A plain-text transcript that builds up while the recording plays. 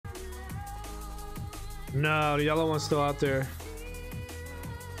No, the yellow one's still out there.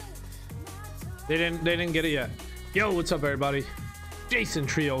 They didn't get it yet. Yo, what's up, everybody? Jason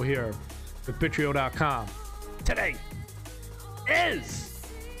Trio here with Bitrio.com. Today is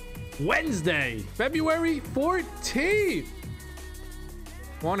Wednesday, February 14th,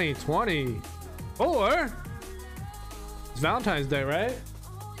 2024. It's Valentine's Day, right?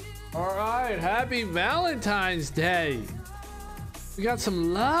 All right, happy Valentine's Day. We got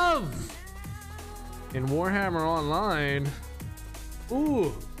some love in Warhammer Online.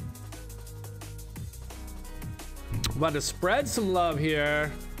 Ooh. About to spread some love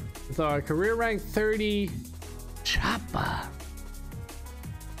here with our career rank 30 Choppa.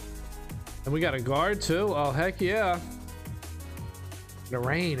 And we got a guard too. Oh, heck yeah. The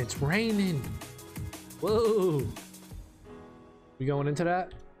rain, it's raining. Whoa. We going into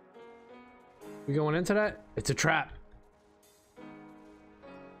that? We going into that? It's a trap.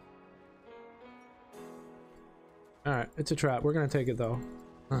 All right, it's a trap. We're gonna take it though.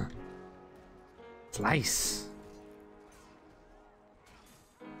 Huh. Slice.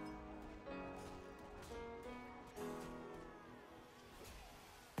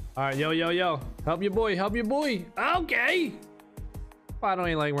 All right, yo, help your boy, help your boy. Okay. I don't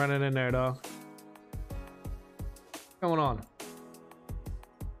even like running in there though. What's going on?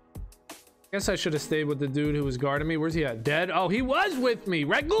 Guess I should have stayed with the dude who was guarding me. Where's he at? Dead? Oh, he was with me.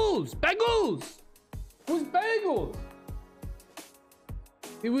 Bagels! Bagels! Who's Bagels?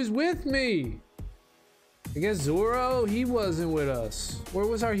 He was with me. I guess Zoro, he wasn't with us. Where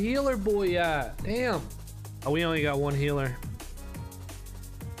was our healer boy at? Damn. Oh, we only got one healer.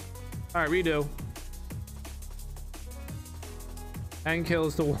 All right, redo. And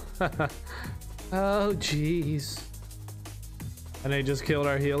kills the one. Oh, jeez. And they just killed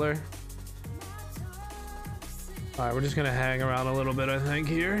our healer. All right, we're just gonna hang around a little bit, I think,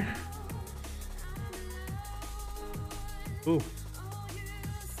 here. Ooh.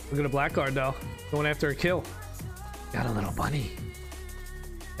 Look at a blackguard though. Going after a kill. Got a little bunny.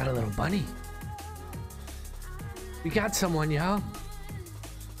 Got a little bunny. We got someone, yo.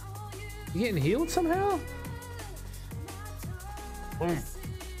 You getting healed somehow? Boom.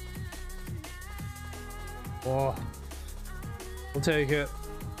 Oh. We'll take it.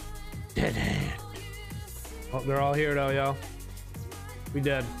 Dead hand. Oh, they're all here though, yo. We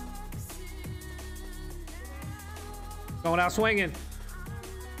dead. Going out swinging.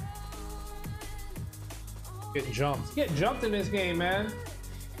 Getting jumped. Get jumped in this game, man.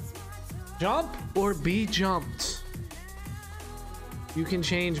 Jump or be jumped. You can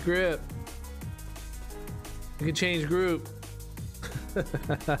change grip. You can change group.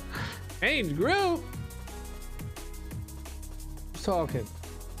 Change group. Who's talking?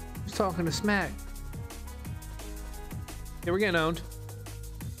 Who's talking to smack? Yeah, we're getting owned.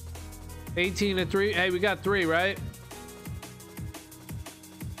 18-3. Hey, we got 3, right?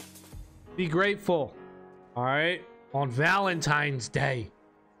 Be grateful. All right. On Valentine's Day.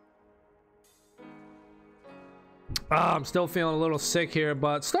 Oh, I'm still feeling a little sick here,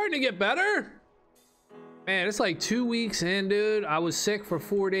 but starting to get better. Man, it's like 2 weeks in, dude. I was sick for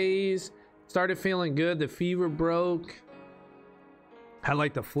 4 days. Started feeling good. The fever broke. Had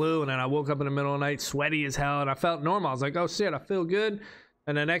like the flu, and then I woke up in the middle of the night sweaty as hell, and I felt normal. I was like, oh shit, I feel good.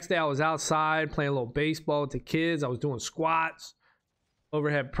 And the next day I was outside playing a little baseball with the kids. I was doing squats,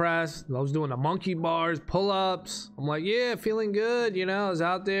 overhead press. I was doing the monkey bars, pull-ups. I'm like, yeah, feeling good. You know, I was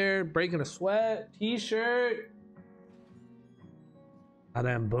out there breaking a sweat, t-shirt. And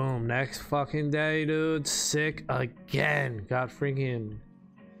then boom, next fucking day, dude, sick again. Got freaking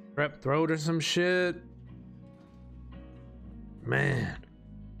strep throat or some shit. Man.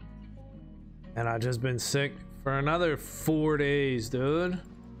 And I just been sick for another 4 days, dude.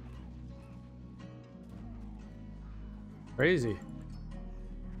 Crazy.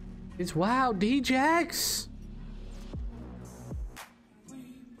 It's wow, D-Jax.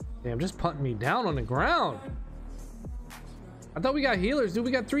 Damn, just putting me down on the ground. I thought we got healers, dude. We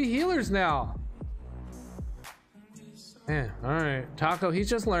got 3 healers now. Man, all right. Taco,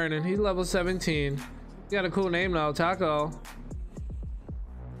 he's just learning. He's level 17. He got a cool name though, Taco.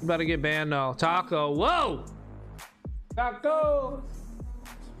 You about to get banned though. Taco, whoa! Taco!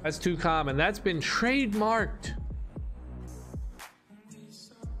 That's too common. That's been trademarked.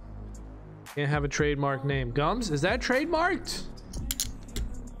 Can't have a trademark name. Gums, is that trademarked?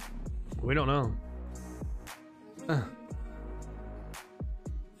 We don't know.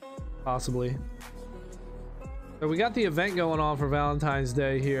 Possibly. So we got the event going on for Valentine's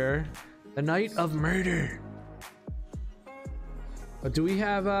Day here. The Night of Murder. But do we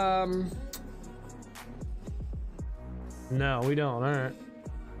have no, we don't. All right.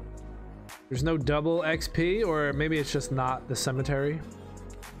 There's no double XP, or maybe it's just not the cemetery.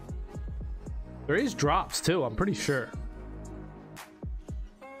 There is drops too, I'm pretty sure.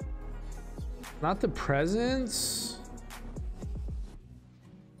 Not the presents.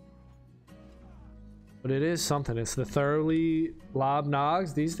 But it is something. It's the thoroughly lob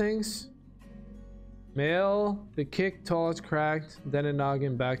nogs, these things. Male, the kick toss cracked, then a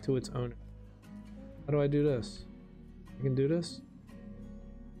noggin back to its owner. How do I do this? I can do this?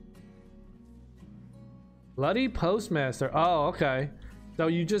 Bloody postmaster. Oh, okay. So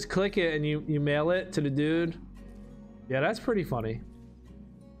you just click it and you mail it to the dude. Yeah, that's pretty funny.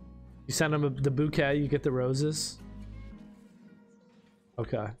 You send him the bouquet, you get the roses.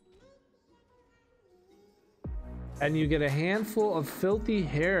 Okay. And you get a handful of filthy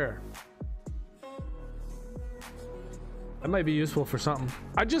hair. That might be useful for something.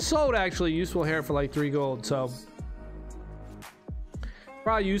 I just sold actually useful hair for like 3 gold, so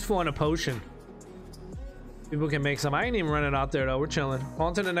probably useful in a potion. People can make some. I ain't even running out there though. We're chilling.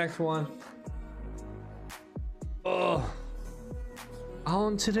 On to the next one. Oh,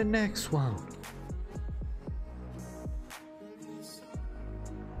 on to the next one.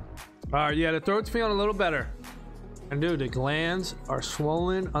 All right, yeah, the throat's feeling a little better. And dude, the glands are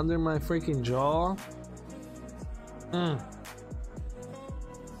swollen under my freaking jaw.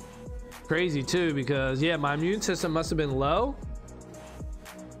 Crazy too, because yeah, my immune system must have been low.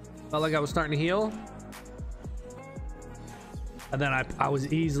 Felt like I was starting to heal. And then I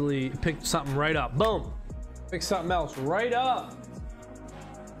was easily picked something right up. Boom. Pick something else right up.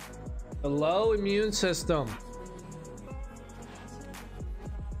 The low immune system.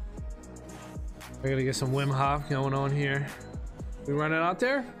 I gotta get some Wim Hof going on here. We running out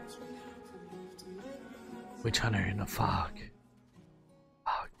there? Witch hunter in the fog.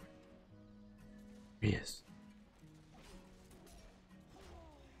 Fog. Here he is.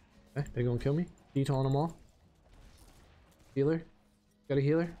 Okay, they gonna kill me? Eat on them all. Healer? Got a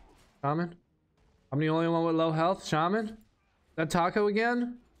healer? Shaman? I'm the only one with low health? Shaman? That Taco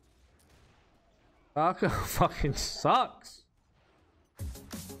again? Taco fucking sucks.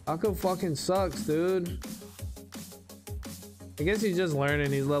 Taco fucking sucks, dude. I guess he's just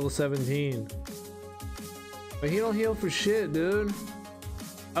learning. He's level 17. But he don't heal for shit, dude.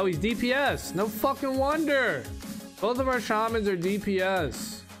 Oh, he's DPS. No fucking wonder. Both of our shamans are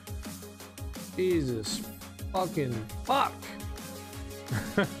DPS. Jesus fucking fuck.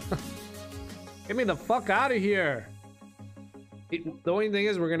 Get me the fuck out of here. The only thing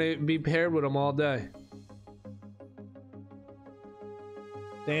is we're gonna be paired with him all day.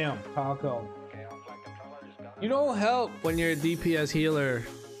 Damn, Taco. You don't help when you're a DPS healer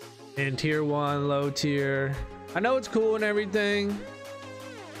in tier 1, low tier. I know it's cool and everything,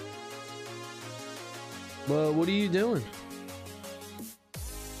 but what are you doing?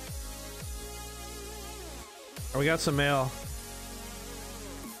 Oh, we got some mail.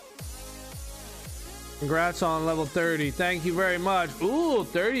 Congrats on level 30. Thank you very much. Ooh,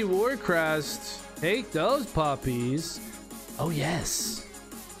 30 war crests. Take those puppies. Oh yes.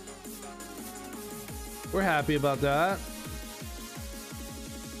 We're happy about that.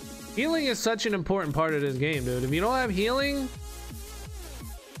 Healing is such an important part of this game, dude. If you don't have healing,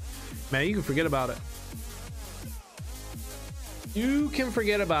 man, you can forget about it. You can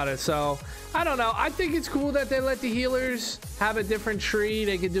forget about it. So I don't know. I think it's cool that they let the healers have a different tree.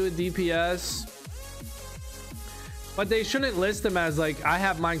 They could do a DPS, but they shouldn't list them as like, I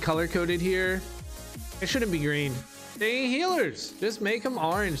have mine color coded here. It shouldn't be green. They ain't healers. Just make them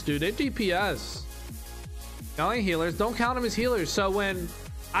orange, dude. They're DPS. Y'all ain't healers. Don't count them as healers. So when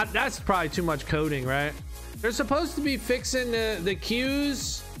that's probably too much coding, right? They're supposed to be fixing the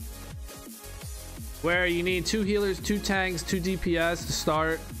queues where you need 2 healers, 2 tanks, 2 DPS to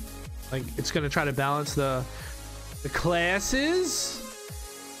start. Like, it's gonna try to balance the classes.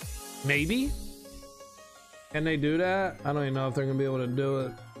 Maybe. Can they do that? I don't even know if they're gonna be able to do it,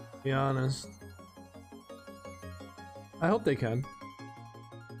 to be honest. I hope they can.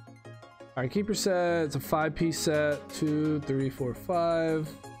 All right, keeper set. It's a 5-piece set. 2, 3, 4, 5.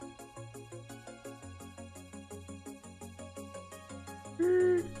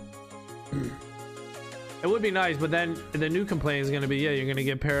 It would be nice, but then the new complaint is going to be, yeah, you're going to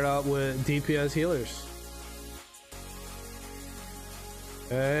get paired up with DPS healers.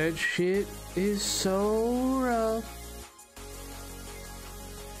 That shit is so rough.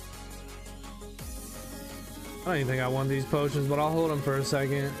 I don't even think I want these potions, but I'll hold them for a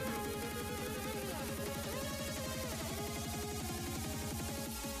second.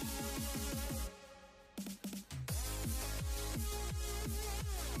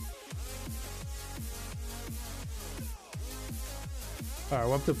 All right,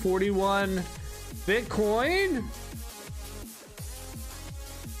 we're up to 41 Bitcoin.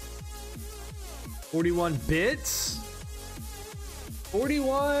 41 bits.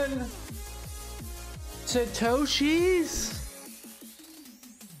 41 Satoshis.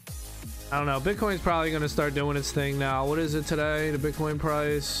 I don't know. Bitcoin's probably going to start doing its thing now. What is it today? The Bitcoin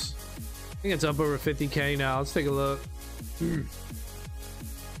price? I think it's up over 50K now. Let's take a look.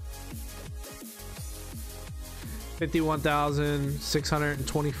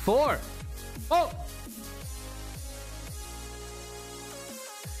 51,624. Oh!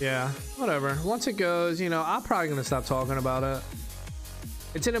 Yeah, whatever. Once it goes, you know, I'm probably gonna stop talking about it.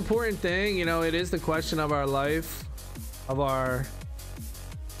 It's an important thing, you know, it is the question of our life, of our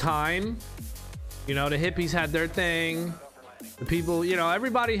time. You know, the hippies had their thing. The people, you know,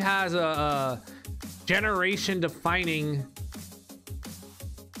 everybody has a generation defining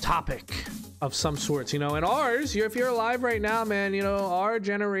topic of some sorts, you know, and ours, if you're alive right now, man, you know, our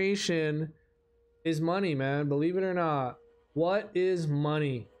generation is money, man. Believe it or not. What is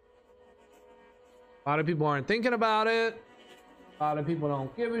money? A lot of people aren't thinking about it. A lot of people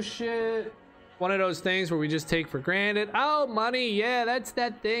don't give a shit. One of those things where we just take for granted. Oh, money, yeah, that's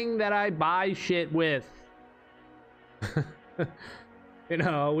that thing that I buy shit with. You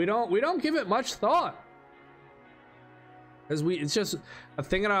know, we don't give it much thought. Because it's just a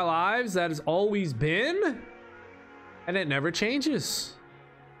thing in our lives that has always been, and it never changes.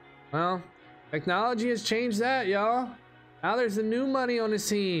 Well, technology has changed that, y'all. Now there's the new money on the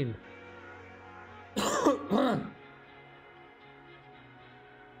scene.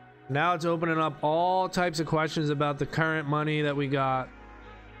 Now it's opening up all types of questions about the current money that we got.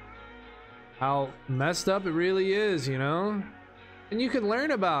 How messed up it really is, you know? And you can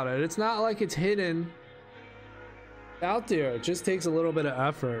learn about it. It's not like it's hidden out there. It just takes a little bit of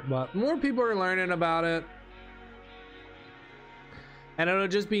effort, but more people are learning about it. And it'll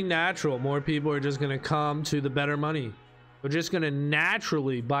just be natural. More people are just going to come to the better money. They're just going to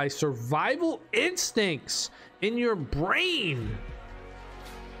naturally, by survival instincts in your brain,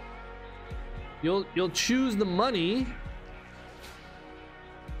 you'll choose the money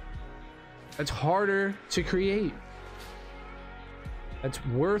that's harder to create, that's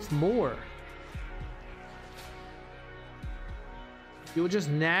worth more. You'll just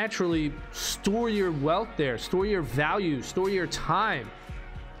naturally store your wealth there, store your value, store your time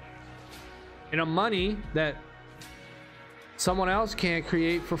in a money that someone else can't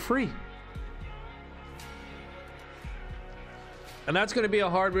create for free. And that's going to be a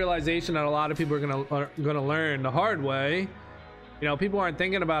hard realization that a lot of people are going to learn the hard way. You know, people aren't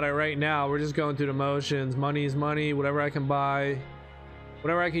thinking about it right now. We're just going through the motions. Money is money. Whatever I can buy,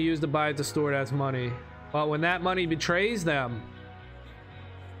 whatever I can use to buy at the store, that's money. But when that money betrays them,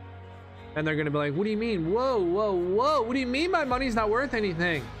 and they're going to be like, what do you mean? Whoa, whoa, whoa. What do you mean my money's not worth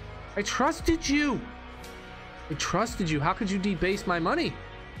anything? I trusted you. I trusted you. How could you debase my money?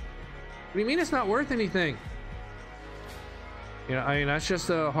 What do you mean it's not worth anything? You know, I mean, that's just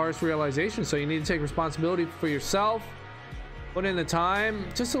a harsh realization. So you need to take responsibility for yourself. Put in the time,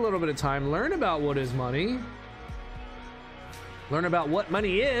 just a little bit of time. Learn about what is money. Learn about what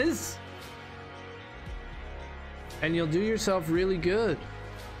money is. And you'll do yourself really good.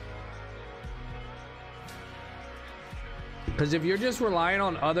 Because if you're just relying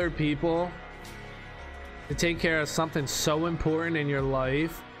on other people to take care of something so important in your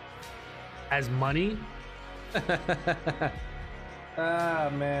life as money,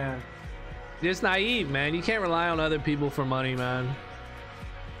 ah, man, just naive, man. You can't rely on other people for money, man.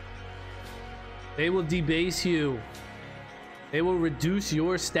 They will debase you. They will reduce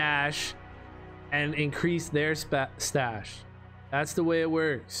your stash and increase their stash. That's the way it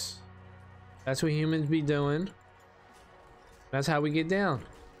works. That's what humans be doing. That's how we get down.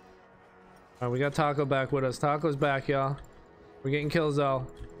 All right, we got Taco back with us. Taco's back, y'all. We're getting kills, though.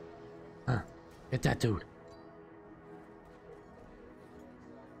 Get that dude.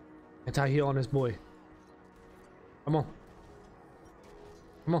 Anti-heal on this boy. Come on.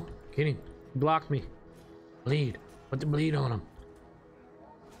 Come on. Get him. He blocked me. Bleed. Put the bleed on him.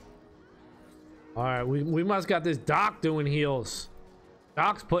 All right, we must got this Doc doing heals.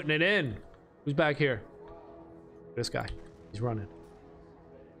 Doc's putting it in. Who's back here? This guy. He's running.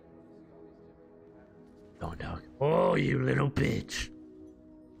 Going, dog. Oh, you little bitch.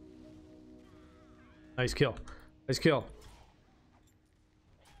 Nice kill. Nice kill.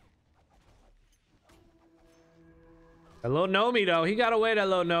 That little Nomi, though. He got away, that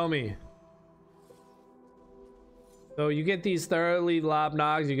little Nomi. So you get these thoroughly lob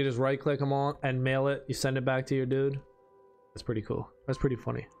nogs. You can just right click them on and mail it. You send it back to your dude. That's pretty cool. That's pretty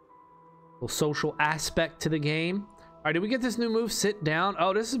funny. Little social aspect to the game. All right, did we get this new move? Sit down.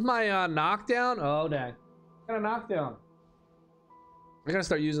 Oh, this is my knockdown. Oh, dang. Got a knockdown. I gotta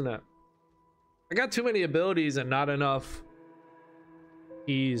start using that. I got too many abilities and not enough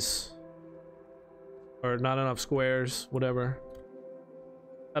keys. Or not enough squares, whatever.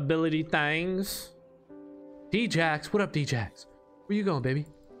 Ability things. D-Jax. What up, D-Jax? Where you going, baby?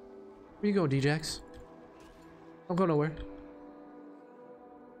 Where you going, D-Jax? Don't go nowhere.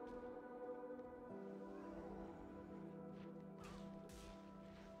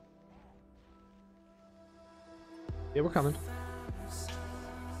 Yeah, we're coming.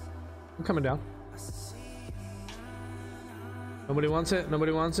 I'm coming down. Nobody wants it?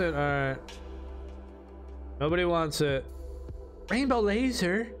 Nobody wants it? Alright. Nobody wants it. Rainbow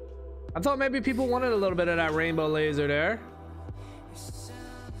laser? I thought maybe people wanted a little bit of that rainbow laser there.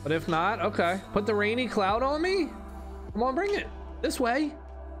 But if not, okay. Put the rainy cloud on me? Come on, bring it. This way.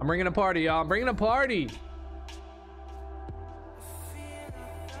 I'm bringing a party, y'all. I'm bringing a party.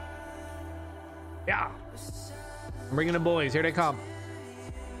 Yeah. I'm bringing the boys. Here they come.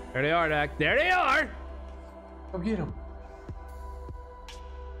 There they are, Dak. There they are. Go get them.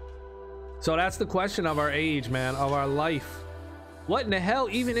 So that's the question of our age, man, of our life. What in the hell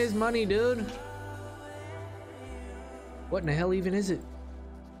even is money, dude? What in the hell even is it?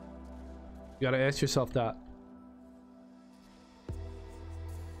 You gotta ask yourself that.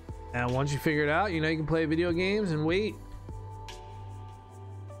 And once you figure it out, you know, you can play video games and wait.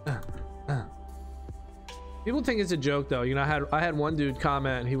 People think it's a joke though. You know, I had one dude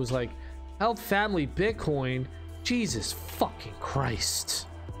comment and he was like, health family Bitcoin, Jesus fucking Christ.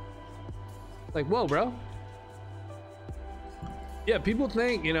 Like, whoa, bro. Yeah, people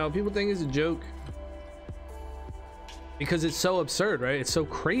think, you know, people think it's a joke because it's so absurd, right? It's so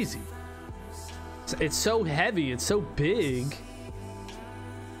crazy. It's so heavy. It's so big.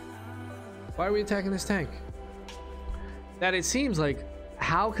 Why are we attacking this tank? That it seems like,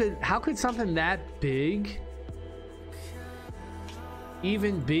 how could something that big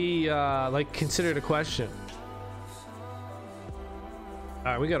even be like considered a question? All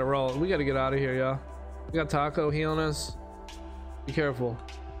right, we gotta roll. We gotta get out of here, y'all. We got Taco healing us. Be careful.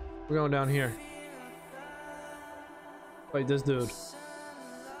 We're going down here. Wait, this dude.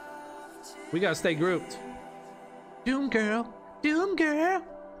 We gotta stay grouped. Doom girl. Doom girl.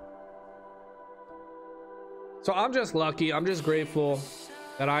 So I'm just lucky. I'm just grateful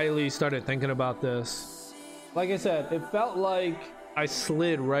that I at least started thinking about this. Like I said, it felt like I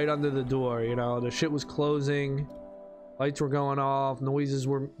slid right under the door, you know, the shit was closing. Lights were going off, noises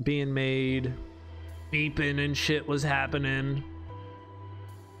were being made, beeping and shit was happening.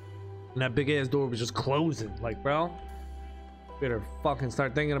 And that big ass door was just closing. Like, bro, better fucking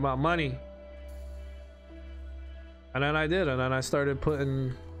start thinking about money. And then I did, and then I started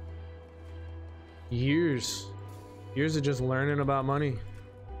putting years of just learning about money.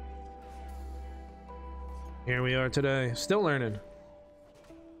 Here we are today, still learning.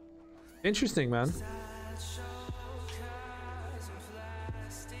 Interesting, man.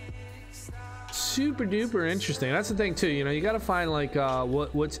 Super duper interesting. That's the thing too, you know, you got to find like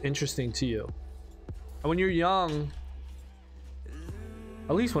what's interesting to you. And when you're young,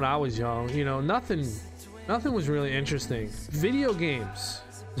 at least when I was young, you know, nothing was really interesting. Video games.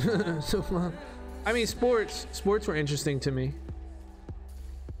 So I mean, sports were interesting to me.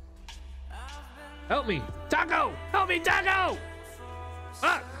 Help me, Taco! Help me, Taco!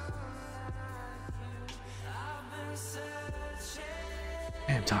 Ah!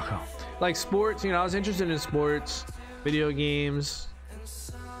 Damn, Taco. Like sports, you know, I was interested in sports, video games.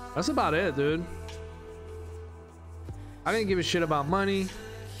 That's about it, dude. I didn't give a shit about money.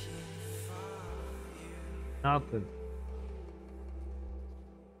 Nothing.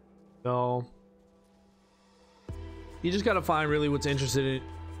 So you just gotta find really what you're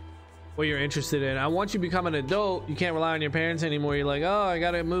interested in. And once you become an adult, you can't rely on your parents anymore. You're like, oh, I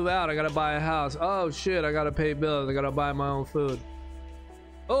gotta move out, I gotta buy a house. Oh shit, I gotta pay bills, I gotta buy my own food.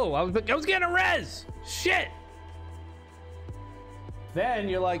 Oh, I was getting a res. Shit. Then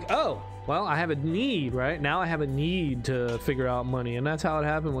you're like, oh, well, I have a need, right? Now I have a need to figure out money, and that's how it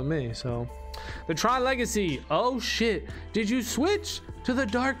happened with me. So the Tron Legacy. Oh shit, did you switch to the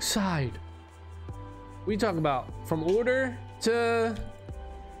dark side? What are you talking about? From Order to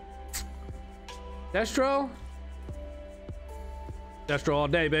Destro? Destro all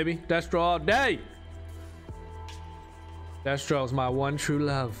day, baby. Destro all day. Destro's my one true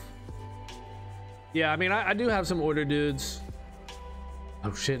love. Yeah, I mean, I do have some Order dudes.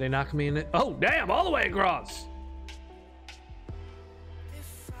 Oh shit, they knocked me in it. Oh damn, all the way across.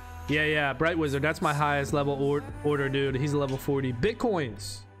 Yeah, Bright Wizard, that's my highest level Order dude. He's a level 40.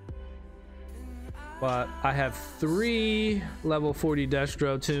 Bitcoins. But I have 3 level 40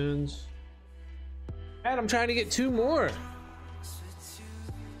 Destro tunes. And I'm trying to get 2 more.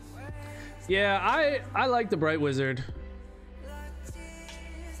 Yeah, I like the Bright Wizard.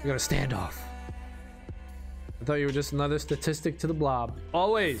 We got a standoff. I thought you were just another statistic to the blob.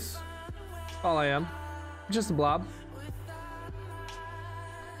 Always. All I am. Just a blob.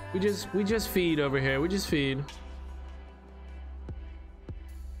 We just feed over here. We just feed.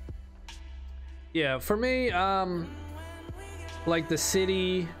 Yeah, for me, like the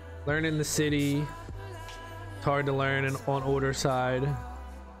city, learning the city. It's hard to learn on order side.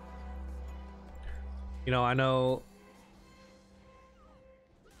 You know, I know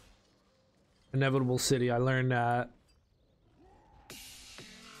Inevitable City, I learned that.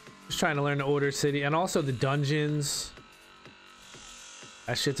 Just trying to learn the order city and also the dungeons.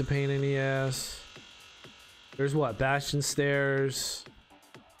 That shit's a pain in the ass. There's what? Bastion Stairs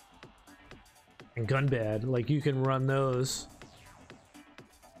and Gunbad. Like you can run those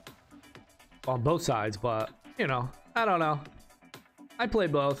on both sides, but you know, I don't know. I play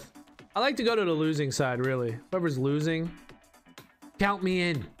both. I like to go to the losing side, really. Whoever's losing, count me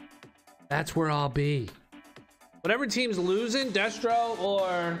in. That's where I'll be. Whatever team's losing, Destro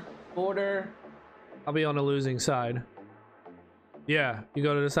or Order, I'll be on the losing side. Yeah, you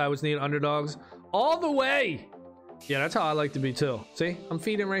go to the side which need underdogs all the way. Yeah, that's how I like to be too. See, I'm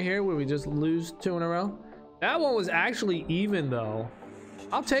feeding right here where we just lose 2 in a row. That one was actually even though.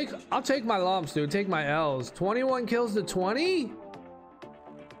 I'll take my lumps, dude. Take my L's. 21 kills to 20.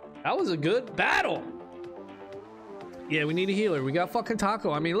 That was a good battle. Yeah, we need a healer. We got fucking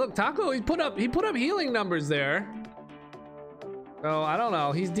Taco. I mean, look, Taco, he put up healing numbers there. So I don't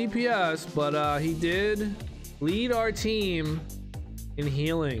know. He's DPS, but he did lead our team in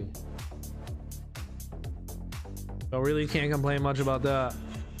healing. So really can't complain much about that.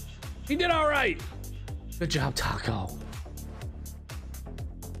 He did all right. Good job, Taco.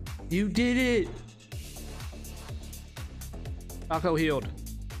 You did it. Taco healed.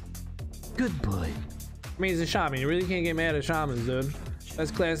 Good boy. I mean, he's a shaman. You really can't get mad at shamans, dude.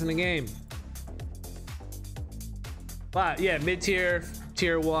 Best class in the game. But yeah, mid-tier,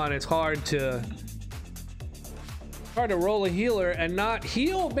 tier 1, it's hard to roll a healer and not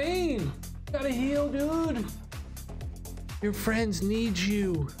heal. Bane, you gotta heal, dude. Your friends need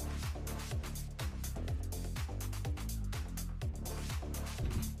you.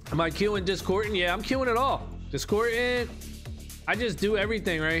 Am I queuing Discordant? Yeah, I'm queuing it all. Discordant. I just do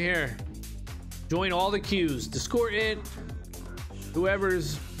everything right here. Join all the queues. Discordant.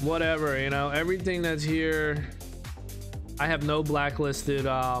 Whoever's whatever, you know, everything that's here. I have no blacklisted.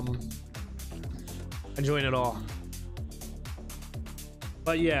 I join it all.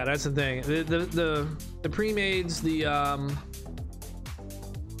 But yeah, that's the thing. The pre-mades, the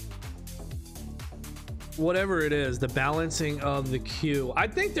whatever it is, the balancing of the queue. I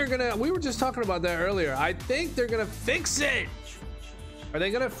think they're gonna. We were just talking about that earlier. I think they're gonna fix it. Are they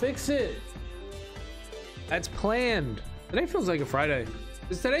gonna fix it? That's planned. Today feels like a Friday.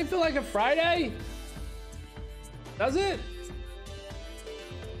 Does today feel like a Friday? Does it?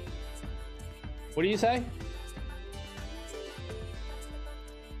 What do you say?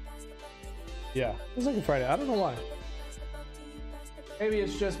 Yeah, feels like a Friday. I don't know why. Maybe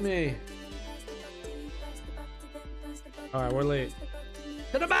it's just me. All right, we're late.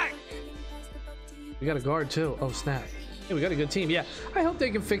 To the back. We got a guard too. Oh snap. Hey, we got a good team. Yeah, I hope they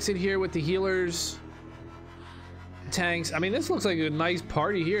can fix it here with the healers, tanks. I mean, this looks like a nice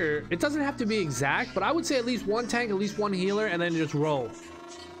party here. It doesn't have to be exact, but I would say at least 1 tank, at least 1 healer, and then just roll.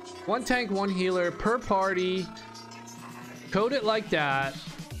 1 tank, 1 healer per party. Code it like that.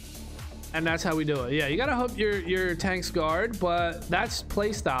 And that's how we do it. Yeah, you gotta hope your tanks guard, but that's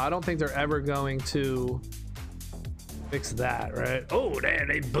playstyle. I don't think they're ever going to fix that, right? Oh,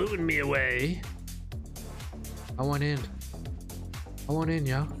 they booting me away. I want in. I want in,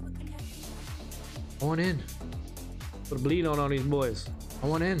 yo. I want in. Put a bleed on these boys. I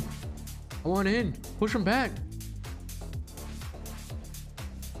want in. I want in. Push them back.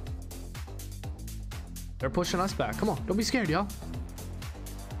 They're pushing us back. Come on, don't be scared, y'all.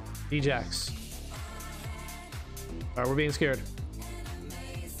 Ejax. All right, we're being scared.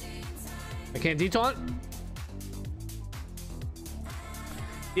 I can't detaunt.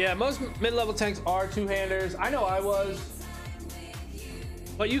 Yeah, most mid-level tanks are 2-handers. I know I was,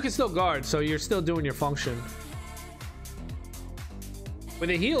 but you can still guard, so you're still doing your function. With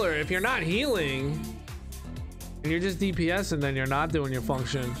a healer, if you're not healing and you're just DPS, and then you're not doing your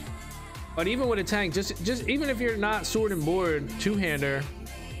function. But even with a tank, just even if you're not sword and board 2-hander,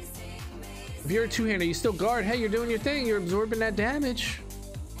 if you're a 2-hander, you still guard. Hey, you're doing your thing. You're absorbing that damage.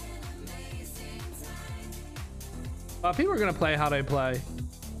 People are gonna play how they play.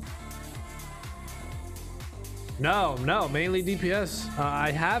 No, mainly DPS.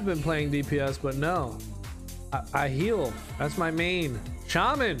 I have been playing DPS, but no. I heal. That's my main.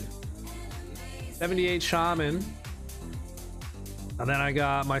 Shaman. 78 Shaman. And then I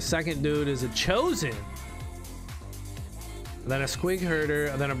got my second dude is a Chosen. And then a Squig Herder,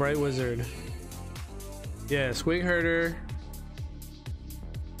 and then a Bright Wizard. Yeah, Squig Herder.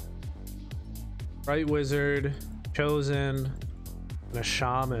 Bright Wizard, Chosen, and a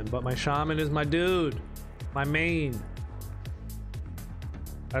Shaman. But my Shaman is my dude. My main.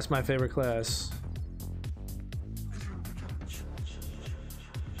 That's my favorite class.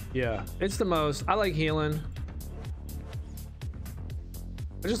 Yeah, it's the most. I like healing.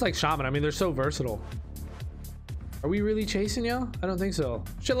 I just like Shaman. I mean, they're so versatile. Are we really chasing y'all? I don't think so.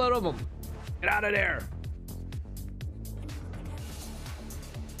 Shitload of them. Get out of there.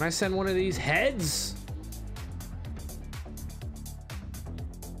 Can I send one of these heads?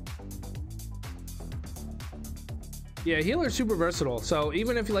 Yeah, healer's super versatile. So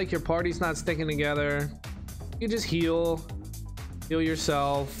even if like your party's not sticking together, you just heal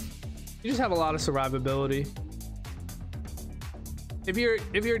yourself. You just have a lot of survivability. If you're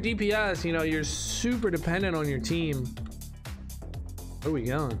DPS, you know, you're super dependent on your team. Where are we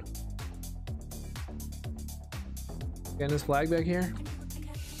going? Getting this flag back here.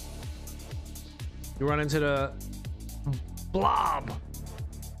 You run into the blob.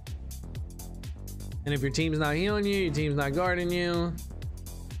 And if your team's not healing you, your team's not guarding you,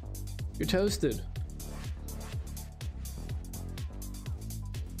 you're toasted.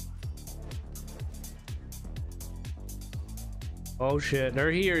 Oh shit,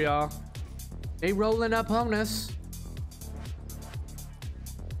 they're here, y'all. They rolling up on us.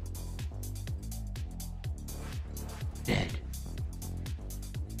 Dead.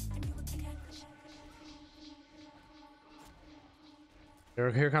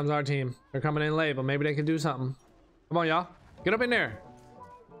 Here comes our team. They're coming in late, but maybe they can do something. Come on, y'all. Get up in there.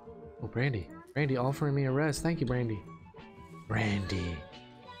 Oh, Brandy. Brandy offering me a rest. Thank you, Brandy. Brandy.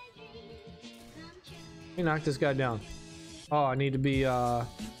 Let me knock this guy down. Oh, I need to be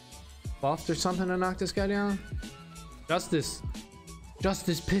buffed or something to knock this guy down. Justice.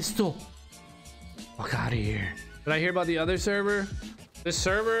 Justice pistol. Fuck out of here. Did I hear about the other server? This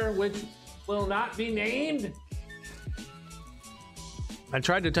server, which will not be named? I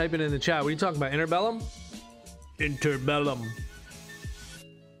tried to type it in the chat. What are you talking about? Interbellum? Interbellum.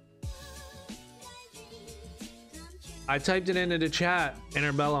 I typed it into the chat,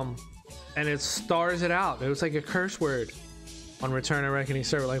 Interbellum, and it stars it out. It was like a curse word on Return of Reckoning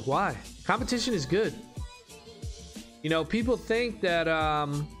server. Like, why? Competition is good. You know, people think that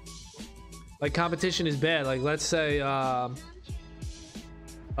like competition is bad. Like, let's say a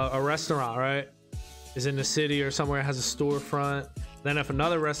restaurant, right, is in the city or somewhere, has a storefront. Then if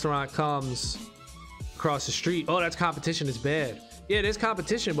another restaurant comes across the street, oh, that's competition, it's bad. Yeah, it is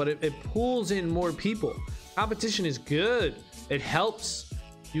competition, but it pulls in more people. Competition is good. It helps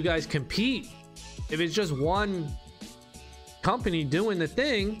you guys compete. If it's just one company doing the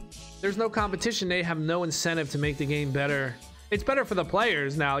thing, there's no competition. They have no incentive to make the game better. It's better for the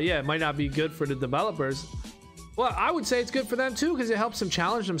players now. Yeah, it might not be good for the developers. Well, I would say it's good for them too, because it helps them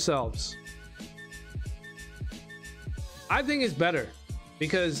challenge themselves. I think it's better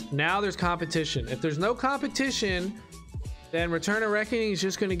because now there's competition. If there's no competition, then Return of Reckoning is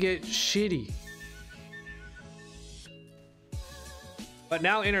just going to get shitty. But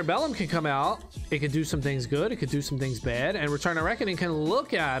now Interbellum can come out. It could do some things good. It could do some things bad. And Return of Reckoning can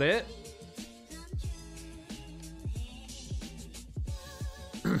look at it.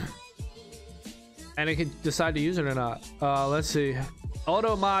 And it could decide to use it or not. Let's see.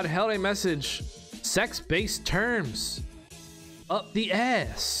 Auto mod held a message. Sex-based terms. Up the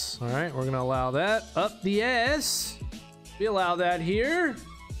ass. All right, we're gonna allow that. Up the ass. We allow that here.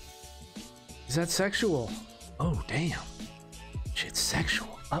 Is that sexual? Oh, damn. Shit's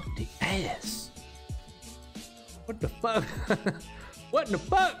sexual. Up the ass. What the fuck? What in the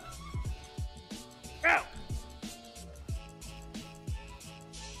fuck? Ow.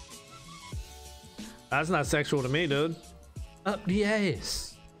 That's not sexual to me, dude. Up the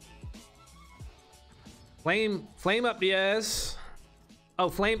ass. Flame up the ass. Oh,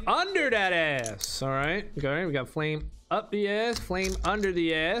 flame under that ass. All right. Okay, we got flame up the ass, flame under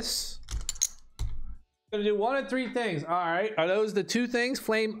the ass. Gonna do one of three things. All right. Are those the two things?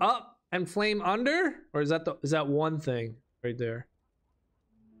 Flame up and flame under, or is that one thing right there?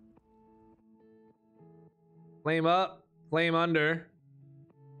 Flame up, flame under.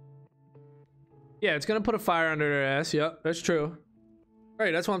 Yeah, it's gonna put a fire under their ass. Yep, that's true.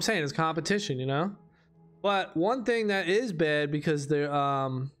 Right, that's what I'm saying. It's competition, you know. But one thing that is bad, because they're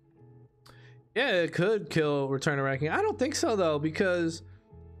yeah, it could kill Return to Reckoning. I don't think so though, because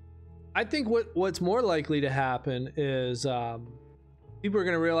I think what's more likely to happen is people are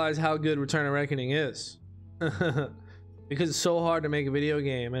going to realize how good Return to Reckoning is. Because it's so hard to make a video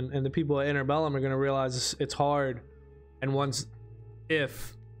game, and the people at Interbellum are going to realize it's hard, and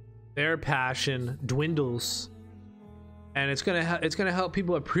if their passion dwindles, and it's gonna help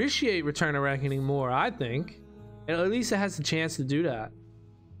people appreciate Return to Reckoning more, I think. And at least it has the chance to do that.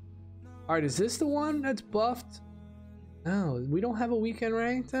 All right, is this the one that's buffed? No, we don't have a weekend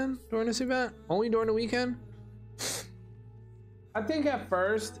rank then during this event. Only during the weekend. I think at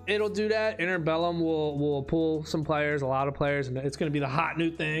first it'll do that. Interbellum will pull some players, a lot of players, and it's gonna be the hot new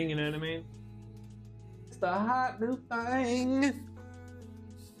thing. You know what I mean? It's the hot new thing.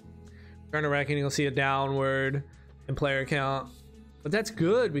 Return to Reckoning will see a downward in player count, but that's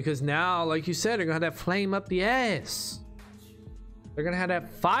good, because now, like you said, they're gonna have that flame up the ass. They're gonna have that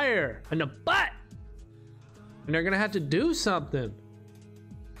fire in the butt, and they're gonna have to do something.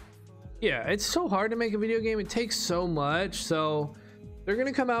 Yeah, it's so hard to make a video game. It takes so much. So they're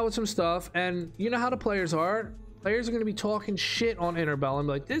gonna come out with some stuff, and you know how the players are. Players are gonna be talking shit on Interbellum,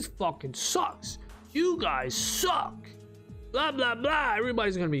 like, this fucking sucks. You guys suck. Blah blah blah.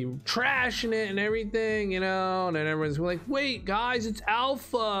 Everybody's gonna be trashing it and everything, you know. And then everyone's like, wait, guys, it's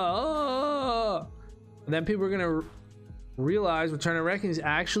alpha. And then people are gonna realize Return to Reckoning is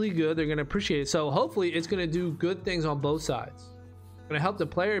actually good. They're gonna appreciate it. So hopefully it's gonna do good things on both sides. Going to help the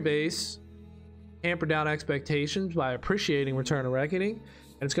player base hamper down expectations by appreciating Return to Reckoning,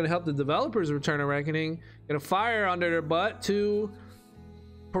 and it's going to help the developers of Return to Reckoning get a fire under their butt to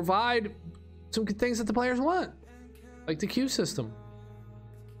provide some good things that the players want, like the queue system.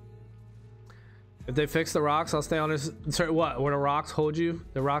 If they fix the rocks, I'll stay on this. Sorry, what? Where the rocks hold you?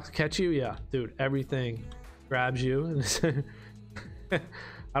 The rocks catch you? Yeah, dude. Everything grabs you. I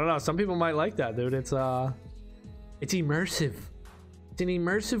don't know. Some people might like that, dude. It's immersive. It's an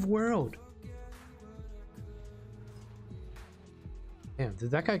immersive world. Damn, did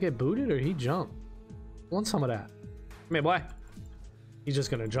that guy get booted or he jumped? I want some of that. Come here, boy. He's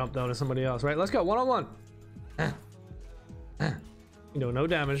just gonna jump though to somebody else, right? Let's go, one-on-one. You know, no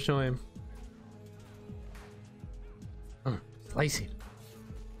damage to him. Slicing.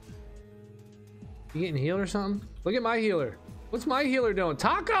 You getting healed or something? Look at my healer. What's my healer doing?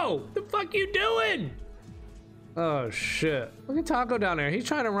 Taco! What the fuck you doing? Oh shit. Look at Taco down there. He's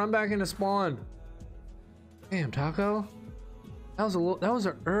trying to run back into spawn. Damn, Taco. That was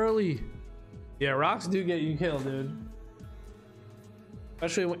an early. Yeah, rocks do get you killed, dude.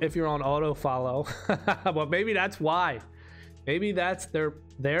 Especially if you're on auto follow. But maybe that's why. Maybe they're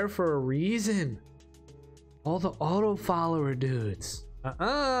there for a reason. All the auto follower dudes.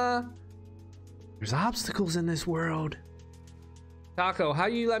 There's obstacles in this world. Taco, how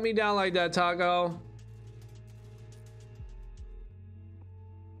you let me down like that, Taco?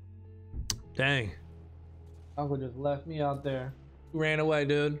 Dang. Taco just left me out there. You ran away,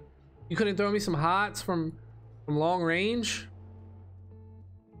 dude. You couldn't throw me some hots from long range?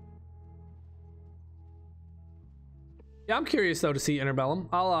 Yeah, I'm curious though to see Interbellum.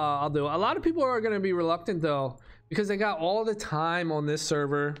 I'll do it. A lot of people are gonna be reluctant though, because they got all the time on this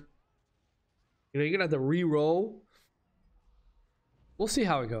server. You know, you're gonna have to re-roll. We'll see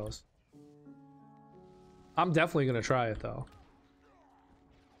how it goes. I'm definitely gonna try it though.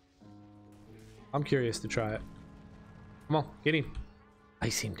 I'm curious to try it. Come on, get him.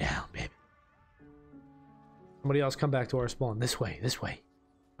 Ice him down, baby. Somebody else come back to our spawn. This way, this way.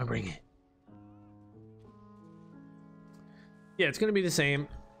 I'm bringing it. Yeah, it's gonna be the same.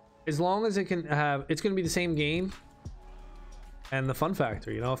 As long as it can have, it's gonna be the same game. And the fun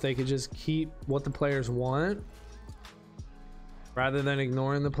factor, you know, if they could just keep what the players want rather than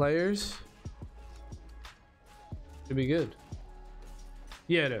ignoring the players, it'd be good.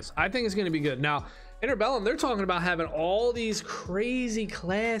 Yeah, it is. I think it's going to be good. Now, Interbellum, they're talking about having all these crazy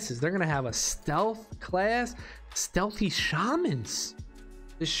classes. They're going to have a stealth class, stealthy shamans.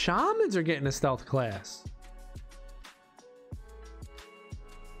 The shamans are getting a stealth class.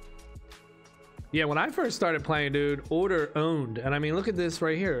 Yeah, when I first started playing, dude, Order owned. And I mean, look at this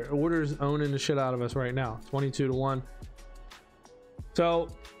right here. Order's owning the shit out of us right now. 22-1. So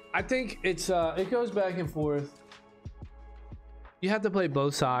I think it's it goes back and forth. You have to play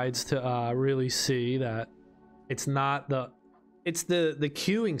both sides to really see that it's not the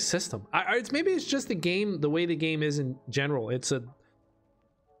queuing system. Maybe it's just the game, the way the game is in general. It's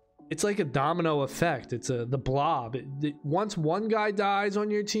like a domino effect. It's the blob. Once one guy dies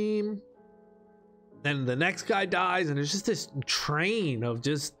on your team, then the next guy dies, and it's just this train of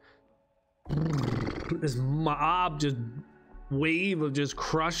just this mob just wave of just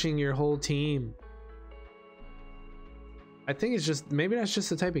crushing your whole team. I think it's just, maybe that's just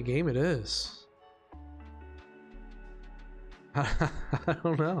the type of game it is. I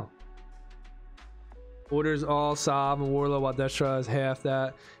don't know. Orders all Sov and Warlord, while Destra is half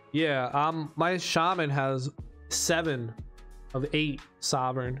that. Yeah, my shaman has 7 of 8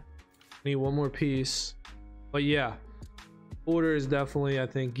 sovereign. Need one more piece. But yeah, Order is definitely, I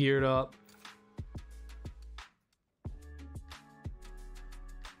think, geared up.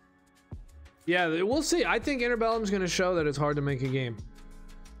 Yeah, we'll see. I think Interbellum's going to show that it's hard to make a game.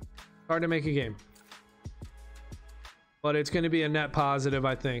 Hard to make a game. But it's going to be a net positive,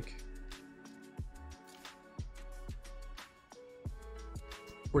 I think.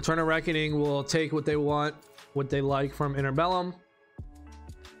 Return of Reckoning will take what they want, what they like from Interbellum.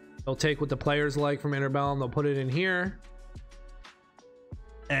 They'll take what the players like from Interbellum. They'll put it in here.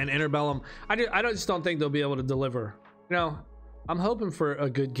 And Interbellum, I just don't think they'll be able to deliver. You know, I'm hoping for a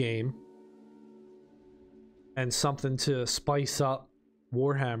good game. And something to spice up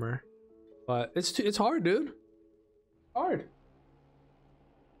Warhammer. But it's hard, dude. Hard.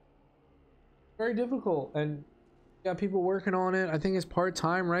 Very difficult. And got people working on it. I think it's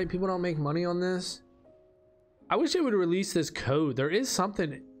part-time, right? People don't make money on this. I wish they would release this code. There is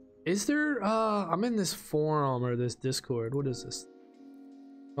something. Is there I'm in this forum or this Discord. What is this?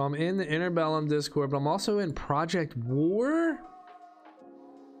 So I'm in the Interbellum Discord, but I'm also in Project War.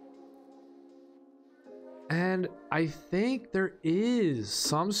 And I think there is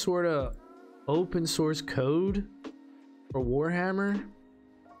some sort of open source code for Warhammer.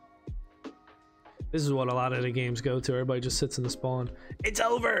 This is what a lot of the games go to. Everybody just sits in the spawn. It's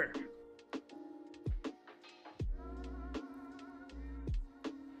over.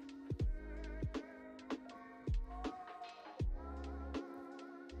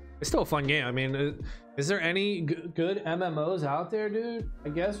 It's still a fun game. I mean, is there any good MMOs out there, dude? I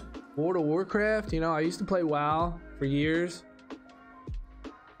guess World of Warcraft. You know, I used to play WoW for years.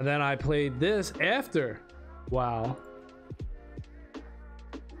 And then I played this after WoW.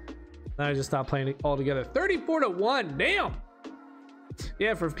 Then I just stopped playing it altogether. 34-1, damn.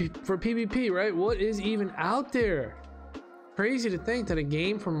 Yeah, for PvP, right? What is even out there? Crazy to think that a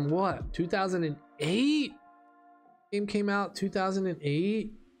game from what, 2008? Game came out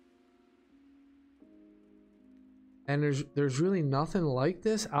 2008, and there's really nothing like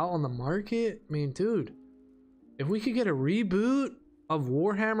this out on the market. I mean, dude, if we could get a reboot of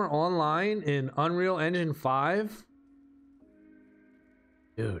Warhammer Online in Unreal Engine 5,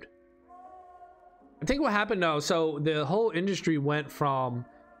 dude. I think what happened though, so the whole industry went from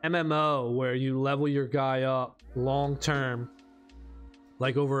MMO, where you level your guy up long term,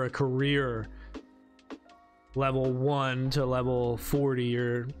 like over a career, level 1 to level 40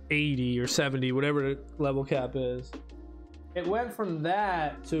 or 80 or 70, whatever the level cap is. It went from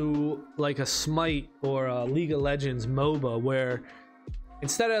that to like a Smite or a League of Legends MOBA, where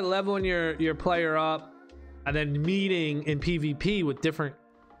instead of leveling your player up and then meeting in PvP with different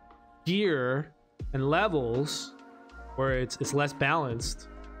gear and levels, where it's less balanced,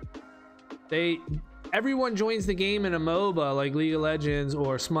 everyone joins the game in a MOBA like League of Legends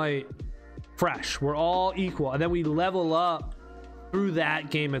or Smite fresh. We're all equal, and then we level up through that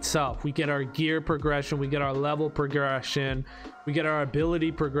game itself. We get our gear progression, we get our level progression, we get our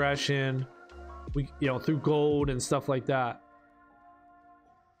ability progression, through gold and stuff like that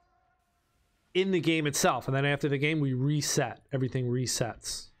in the game itself. And then after the game, we reset. Everything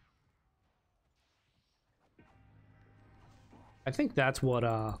resets. I think that's what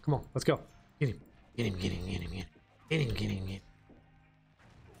come on, let's go. Get him. And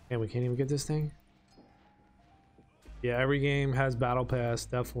we can't even get this thing. Yeah, every game has battle pass,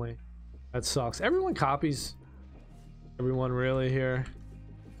 definitely. That sucks. Everyone copies everyone really here.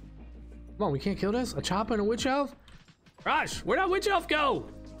 Come on, we can't kill this? A chopper and a witch elf? Gosh, where'd that witch elf go?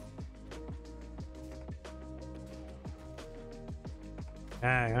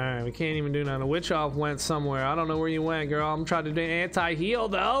 Dang, alright, we can't even do nothing. The witch elf went somewhere. I don't know where you went, girl. I'm trying to do anti-heal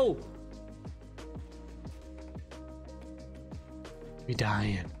though. We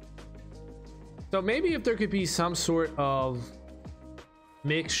dying. So maybe if there could be some sort of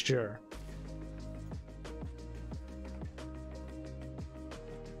mixture.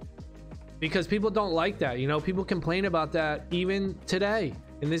 Because people don't like that. People complain about that even today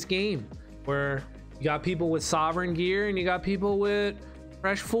in this game, where you got people with sovereign gear and you got people with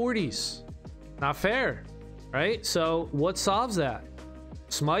fresh 40s. Not fair, right? So what solves that?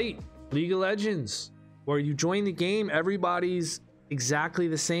 Smite, League of Legends, where you join the game, everybody's exactly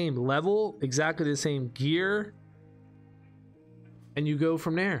the same level, exactly the same gear, and you go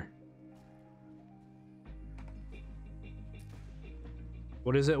from there.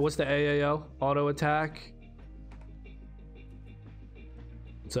 What is it? What's the AAO? Auto attack?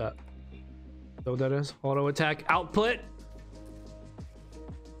 What's that? Is that what that is? Auto attack output?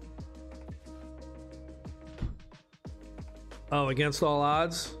 Oh, against all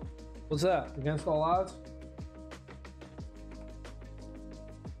odds? What's that? Against all odds?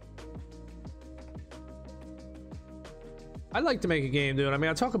 I'd like to make a game, dude. I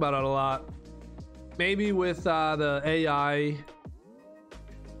mean, I talk about it a lot. Maybe with the AI.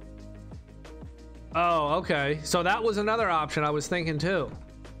 Oh, okay. So that was another option I was thinking too.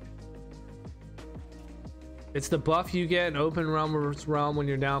 It's the buff you get in open realm versus realm when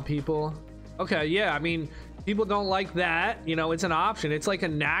you're down people. Okay, yeah. I mean, people don't like that. You know, it's an option. It's like a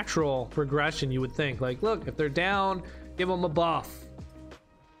natural progression, you would think. Like, look, if they're down, give them a buff.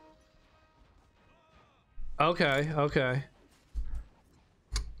 Okay, okay.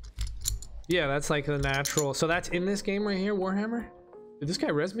 Yeah, that's like the natural. So that's in this game right here, Warhammer? Did this guy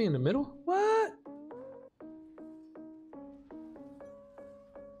res me in the middle? What?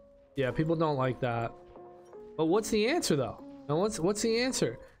 Yeah, people don't like that. But what's the answer though? Now what's the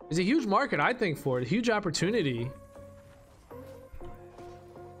answer? There's a huge market, I think, for it. A huge opportunity.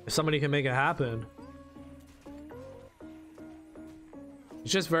 If somebody can make it happen.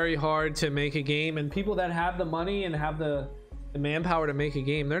 It's just very hard to make a game, and people that have the money and have the manpower to make a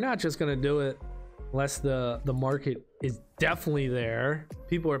game, they're not just gonna do it unless the market is definitely there.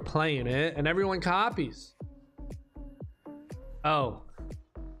 People are playing it and everyone copies. Oh,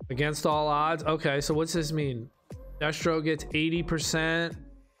 against all odds. Okay, so what's this mean? Destro gets 80%.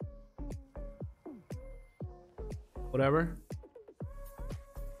 Whatever.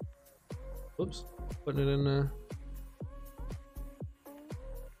 Oops, putting it in the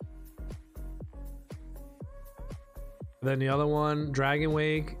then the other one, Dragon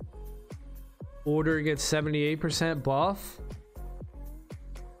Wake order gets 78% buff.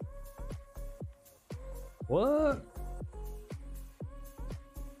 What?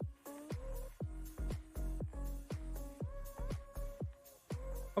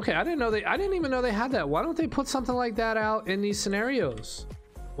 Okay, I didn't even know they had that. Why don't they put something like that out in these scenarios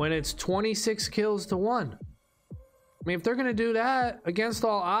when it's 26 kills to 1? I mean, if they're gonna do that against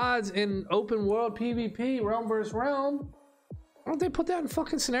all odds in open world PvP, realm versus realm, why don't they put that in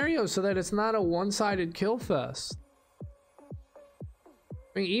fucking scenarios so that it's not a one-sided kill fest?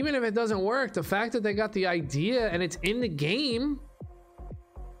 I mean, even if it doesn't work, the fact that they got the idea and it's in the game,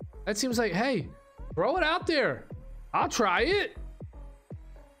 that seems like, hey, throw it out there. I'll try it.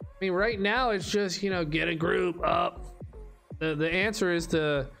 I mean, right now it's just, you know, get a group up. The answer is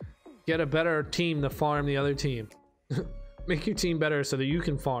to get a better team to farm the other team. Make your team better so that you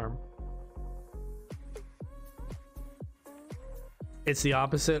can farm. It's the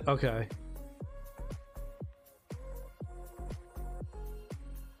opposite. Okay.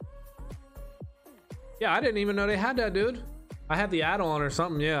 Yeah, I didn't even know they had that, dude. I had the add-on or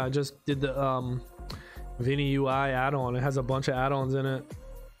something. Yeah, I just did the Vinny UI add-on. It has a bunch of add-ons in it.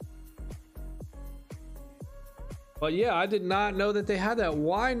 But yeah, I did not know that they had that.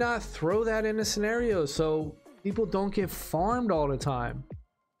 Why not throw that in a scenario so people don't get farmed all the time? I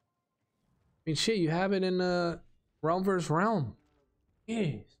mean, shit, you have it in realm versus realm.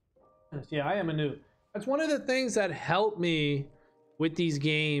 Jeez. Yeah, I am a noob. That's one of the things that helped me with these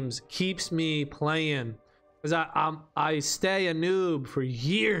games, keeps me playing, because I stay a noob for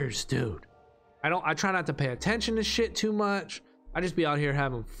years, dude. I try not to pay attention to shit too much. I just be out here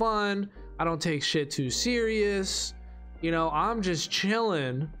having fun. I don't take shit too serious. You know, I'm just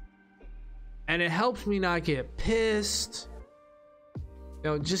chilling, and it helps me not get pissed. You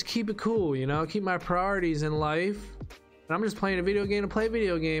know, just keep it cool, you know, keep my priorities in life. And I'm just playing a video game to play a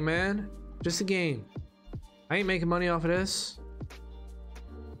video game, man. Just a game. I ain't making money off of this.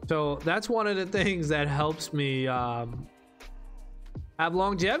 So that's one of the things that helps me have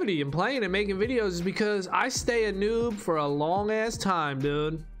longevity in playing and making videos, is because I stay a noob for a long ass time,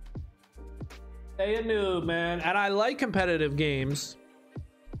 dude. Stay a noob, man. And I like competitive games,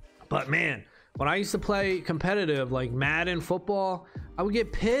 but man, when I used to play competitive like Madden football, I would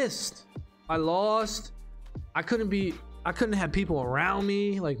get pissed. I lost. I couldn't have people around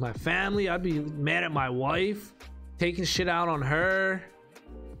me, like my family. I'd be mad at my wife, taking shit out on her.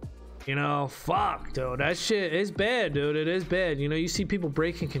 You know, fuck, dude, that shit is bad, dude. It is bad. You know, you see people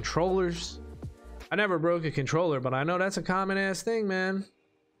breaking controllers. I never broke a controller, but I know that's a common ass thing, man.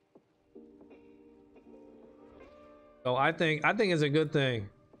 So I think it's a good thing.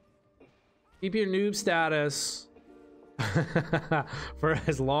 Keep your noob status for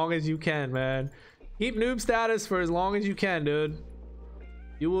as long as you can, man. Keep noob status for as long as you can, dude.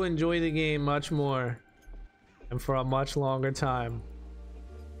 You will enjoy the game much more and for a much longer time.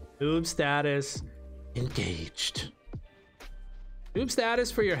 Noob status engaged. Noob status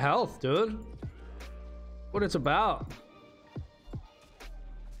for your health, dude. What it's about.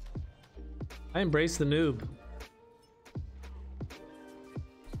 I embrace the noob.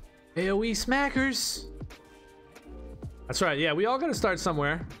 AoE smackers. That's right. Yeah, we all gotta start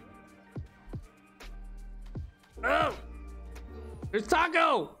somewhere. Oh, there's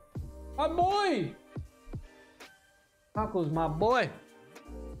Taco, my boy. Taco's my boy.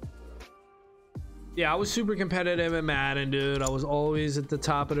 Yeah, I was super competitive at Madden, dude. I was always at the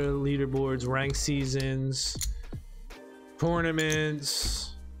top of the leaderboards, ranked seasons,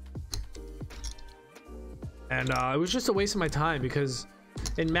 tournaments, and it was just a waste of my time because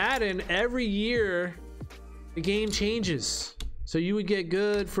in Madden every year the game changes. So you would get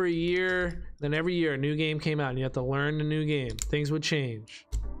good for a year, then every year a new game came out and you have to learn the new game. Things would change.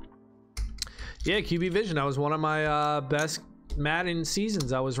 Yeah, QB Vision, that was one of my best Madden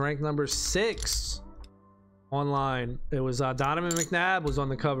seasons. I was ranked number 6 online. It was Donovan McNabb was on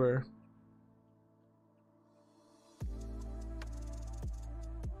the cover.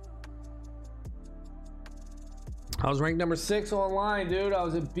 I was ranked number 6 online, dude. I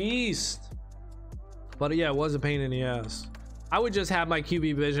was a beast. But yeah, it was a pain in the ass. I would just have my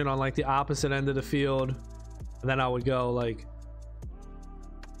QB Vision on like the opposite end of the field, and then I would go like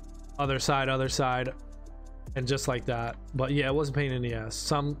other side, and just like that. But yeah, it was a pain in the ass.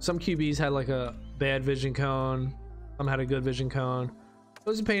 Some QBs had like a bad vision cone, some had a good vision cone. It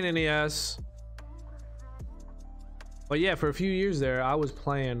was a pain in the ass. But yeah, for a few years there I was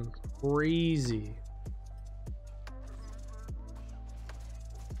playing crazy.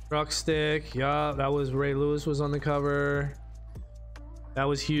 Truck stick, yeah, that was Ray Lewis was on the cover. That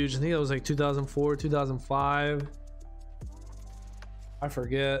was huge. I think that was like 2004, 2005. I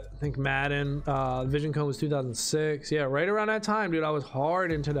forget. I think Madden Vision Cone was 2006. Yeah, right around that time, dude. I was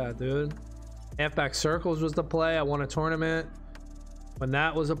hard into that, dude. Halfback circles was the play. I won a tournament when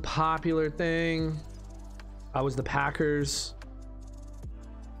that was a popular thing. I was the Packers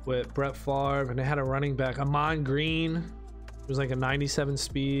with Brett Favre, and they had a running back, Amon Green. It was like a 97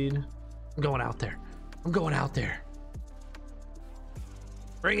 speed. I'm going out there. I'm going out there.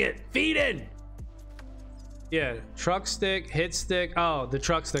 Bring it. Feed in. Yeah, truck stick, hit stick. Oh, the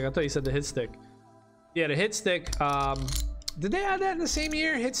truck stick. I thought you said the hit stick. Yeah, the hit stick. Did they add that in the same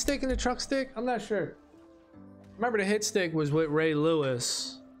year? Hit stick and the truck stick? I'm not sure. Remember the hit stick was with Ray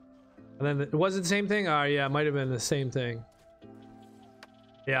Lewis. And then it was it the same thing? Oh yeah, it might have been the same thing.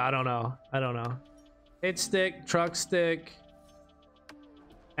 Yeah, I don't know. I don't know. Hit stick, truck stick.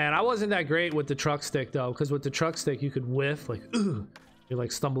 And I wasn't that great with the truck stick though, because with the truck stick you could whiff, like, you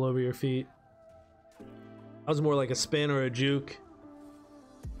like stumble over your feet. I was more like a spin or a juke.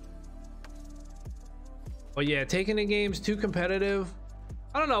 But yeah, taking the games too competitive.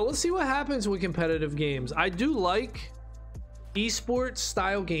 I don't know. We'll see what happens with competitive games. I do like esports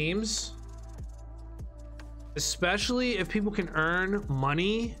style games, especially if people can earn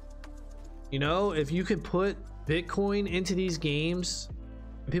money. You know, if you can put Bitcoin into these games,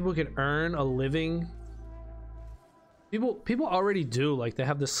 people can earn a living. People already do. Like, they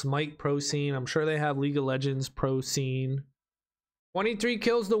have the Smite pro scene. I'm sure they have League of Legends pro scene. 23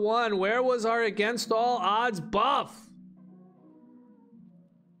 kills to 1. Where was our against all odds buff?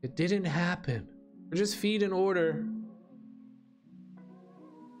 It didn't happen. We're just feed in order.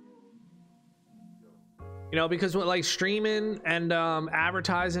 You know, because with like streaming and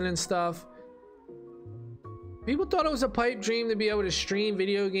advertising and stuff, people thought it was a pipe dream to be able to stream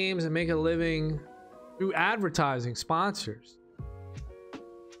video games and make a living through advertising sponsors.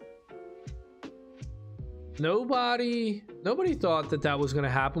 Nobody thought that that was going to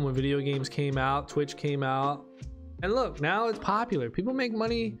happen when video games came out, Twitch came out. And look, now it's popular. People make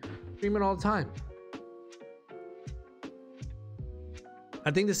money streaming all the time.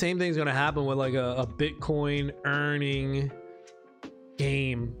 I think the same thing's going to happen with like a Bitcoin earning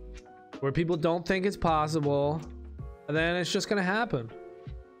game where people don't think it's possible, and then it's just going to happen.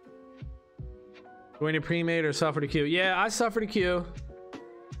 Going to pre-made or suffer the queue? Yeah, I suffer the queue.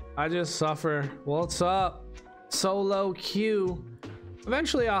 I just suffer. What's up? Solo queue.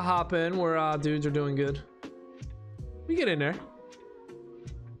 Eventually I'll hop in where dudes are doing good. We get in there.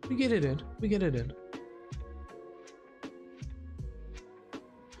 We get it in. We get it in.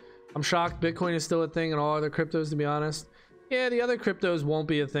 I'm shocked Bitcoin is still a thing and all other cryptos, to be honest. Yeah, the other cryptos won't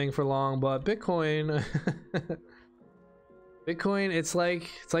be a thing for long, but Bitcoin Bitcoin, it's like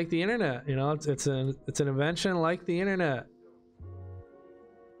the internet, you know. It's an invention like the internet,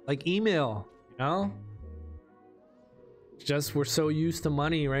 like email, you know. It's just we're so used to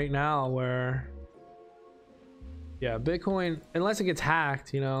money right now where Yeah, Bitcoin, unless it gets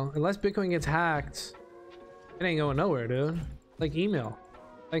hacked, you know, unless Bitcoin gets hacked, it ain't going nowhere, dude. Like email.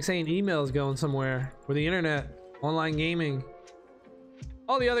 Like saying email is going somewhere. Or the internet, online gaming.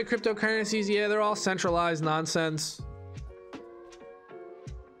 All the other cryptocurrencies, yeah, they're all centralized nonsense.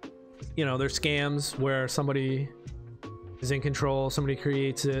 You know, they're scams where somebody is in control, somebody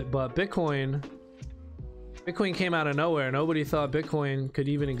creates it. But Bitcoin came out of nowhere. Nobody thought Bitcoin could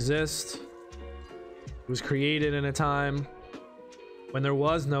even exist. It was created in a time when there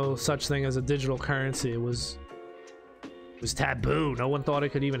was no such thing as a digital currency. It was taboo. No one thought it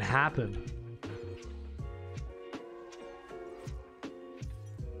could even happen.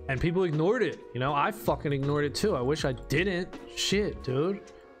 And people ignored it. You know, I fucking ignored it too. I wish I didn't. Shit, dude. I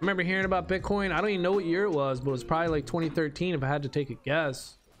remember hearing about Bitcoin. I don't even know what year it was, but it was probably like 2013 if I had to take a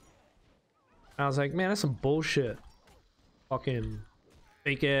guess. And I was like, man, that's some bullshit. Fucking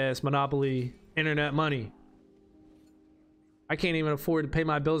fake ass monopoly internet money. I can't even afford to pay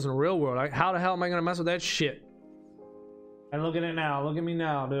my bills in the real world. How the hell am I gonna mess with that shit? And look at it now. Look at me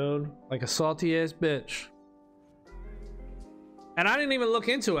now, dude. Like a salty ass bitch. And I didn't even look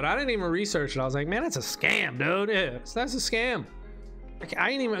into it. I didn't even research it. I was like, man, that's a scam, dude. Yeah, that's a scam.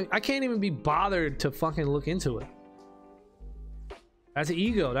 I can't even be bothered to fucking look into it. That's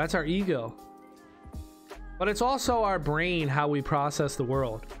ego. That's our ego. But it's also our brain, how we process the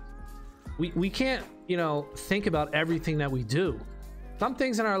world. We can't, you know, think about everything that we do. Some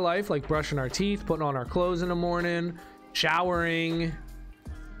things in our life, like brushing our teeth, putting on our clothes in the morning, showering,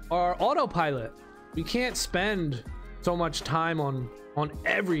 are autopilot. We can't spend so much time on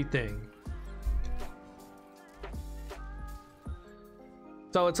everything.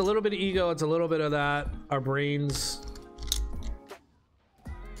 So it's a little bit of ego, it's a little bit of that. Our brains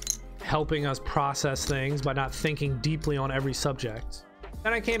helping us process things by not thinking deeply on every subject.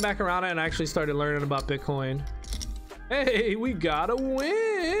 Then I came back around and I actually started learning about Bitcoin. Hey, we gotta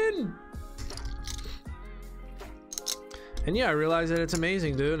win! And yeah, I realized that it's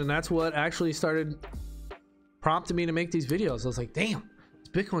amazing, dude. And that's what actually started prompting me to make these videos. I was like, damn, this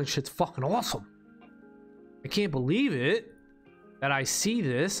Bitcoin shit's fucking awesome. I can't believe it that I see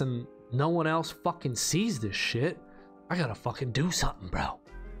this and no one else fucking sees this shit. I gotta fucking do something, bro.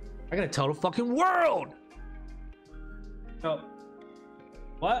 I gotta tell the fucking world. Oh,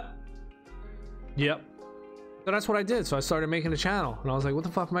 what? Yep. So that's what I did. So I started making a channel and I was like, what the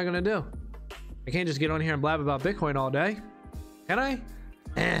fuck am I gonna do? I can't just get on here and blab about Bitcoin all day. Can I?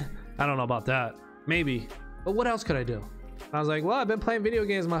 I don't know about that. Maybe. But what else could I do? And I was like, well, I've been playing video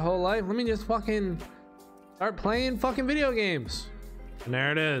games my whole life. Let me just fucking start playing fucking video games. And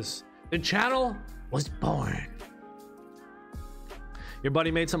there it is. The channel was born. Your buddy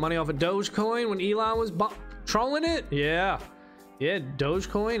made some money off of Dogecoin when Elon was trolling it? Yeah. Yeah,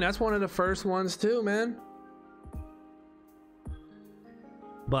 Dogecoin. That's one of the first ones too, man.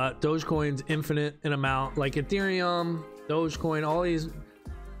 But Dogecoin's infinite in amount. Like Ethereum, Dogecoin, all these,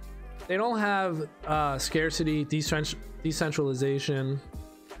 they don't have scarcity, decentralization.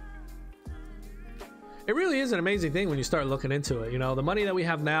 It really is an amazing thing when you start looking into it. You know, the money that we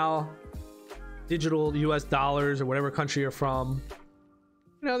have now, digital US dollars or whatever country you're from,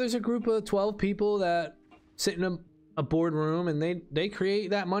 you know, there's a group of 12 people that sit in a boardroom and they create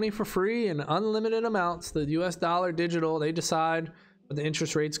that money for free in unlimited amounts. The US dollar digital, they decide what the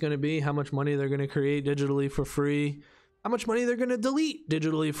interest rate's going to be, how much money they're going to create digitally for free, how much money they're going to delete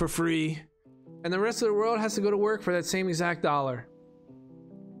digitally for free, and the rest of the world has to go to work for that same exact dollar.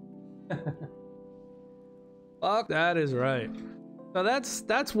 Fuck, that is right. So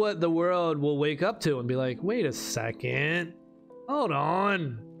that's what the world will wake up to and be like, wait a second, hold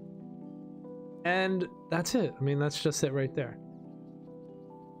on. And that's it. I mean, that's just it right there.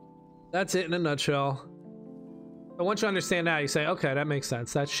 That's it in a nutshell. But once you understand that, you say, okay, that makes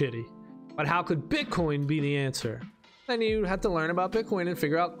sense. That's shitty. But how could Bitcoin be the answer? Then you have to learn about Bitcoin and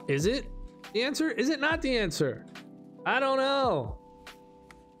figure out, is it the answer? Is it not the answer? I don't know.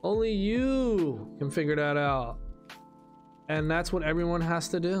 Only you can figure that out. And that's what everyone has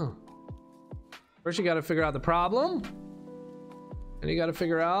to do. First, you got to figure out the problem. And you got to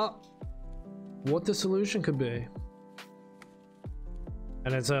figure out what the solution could be.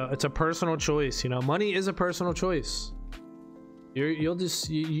 And it's a personal choice. You know, money is a personal choice.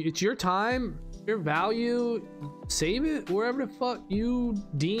 It's your time, your value. Save it wherever the fuck you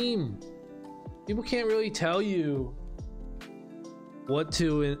deem. People can't really tell you what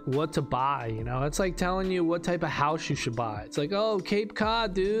to buy. You know, it's like telling you what type of house you should buy. It's like, oh, Cape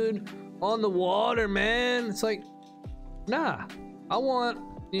Cod, dude, on the water, man. It's like, nah, I want,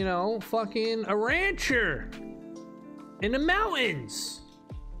 you know, fucking a rancher in the mountains.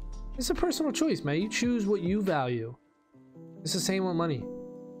 It's a personal choice, man. You choose what you value. It's the same with money.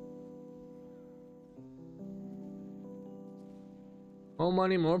 More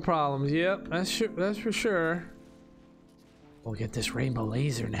money, more problems. Yep, that's for sure. We'll get this rainbow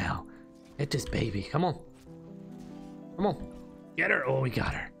laser now. Get this baby. Come on. Come on. Get her. Oh, we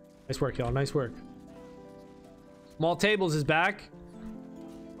got her. Nice work, y'all. Nice work. Small Tables is back.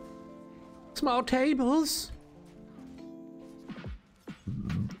 Small Tables.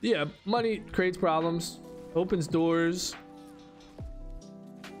 Yeah, money creates problems. Opens doors.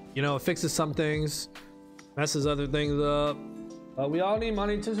 You know, it fixes some things. Messes other things up. But we all need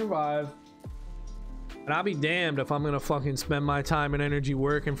money to survive. And I'll be damned if I'm gonna fucking spend my time and energy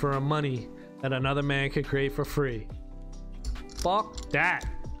working for a money that another man could create for free. Fuck that.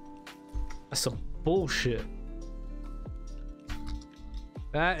 That's some bullshit.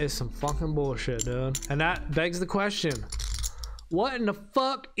 That is some fucking bullshit, dude. And that begs the question, what in the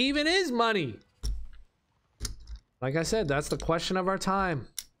fuck even is money? Like I said, that's the question of our time.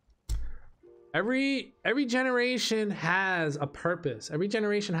 Every generation has a purpose. Every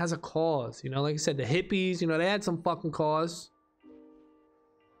generation has a cause. You know, like I said, the hippies, you know, they had some fucking cause.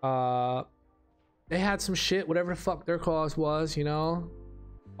 They had some shit, whatever the fuck their cause was, you know.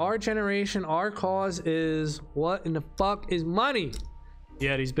 Our generation, our cause is, what in the fuck is money?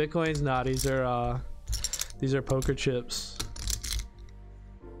 Yeah, these Bitcoins, nah, these are poker chips.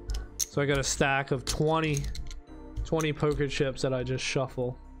 So I got a stack of 20 poker chips that I just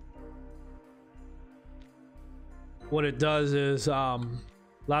shuffle. What it does is, a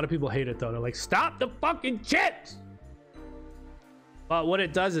lot of people hate it though. They're like, stop the fucking chips! But what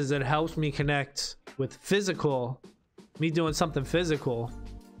it does is it helps me connect with me doing something physical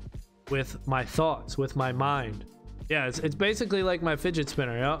with my thoughts, with my mind. Yeah, it's basically like my fidget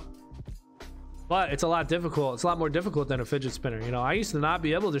spinner, yeah. But it's a lot difficult. It's a lot more difficult than a fidget spinner. You know, I used to not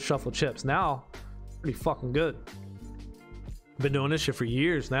be able to shuffle chips. Now, pretty fucking good. I've been doing this shit for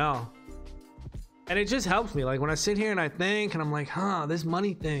years now. And it just helps me. Like when I sit here and I think and I'm like, huh, this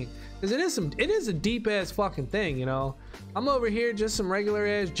money thing. Because it is a deep ass fucking thing, you know. I'm over here just some regular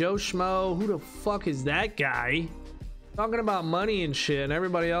ass Joe Schmo. Who the fuck is that guy? Talking about money and shit. And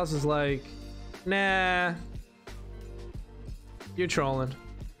everybody else is like, nah. You're trolling.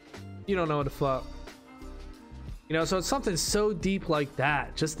 You don't know what the fuck. You know, so it's something so deep like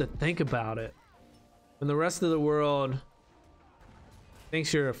that. Just to think about it. When the rest of the world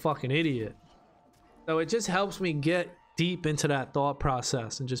thinks you're a fucking idiot. So it just helps me get deep into that thought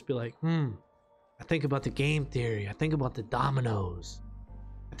process and just be like, I think about the game theory. I think about the dominoes.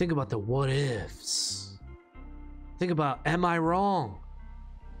 I think about the what ifs. I think about, am I wrong?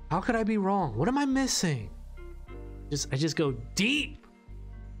 How could I be wrong? What am I missing? I just go deep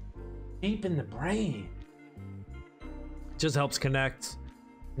in the brain. It just helps connect.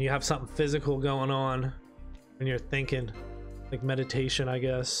 When you have something physical going on and you're thinking, like meditation, I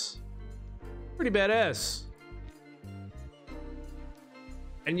guess. Pretty badass.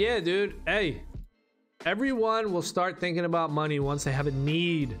 And yeah, dude, hey, everyone will start thinking about money once they have a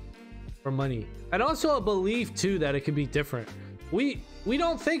need for money, and also a belief too that it could be different. We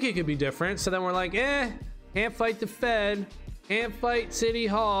don't think it could be different, so then we're like, can't fight the Fed, can't fight City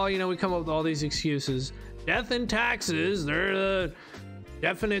Hall. You know, we come up with all these excuses. Death and taxes, they're the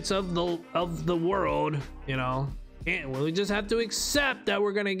definites of the world, you know. Well, we just have to accept that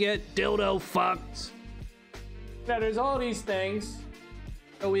we're gonna get dildo fucked. Now there's all these things,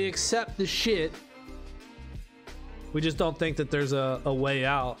 so we accept the shit. We just don't think that there's a way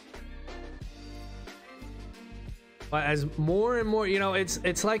out. But as more and more, you know,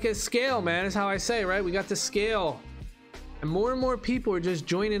 it's like a scale, man. It's how I say, right? We got the scale, and more people are just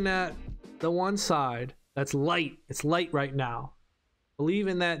joining the one side that's light. It's light right now,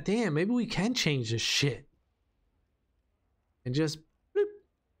 believing that, damn, maybe we can change this shit. And just bloop,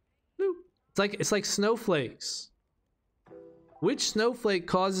 bloop. It's like snowflakes. Which snowflake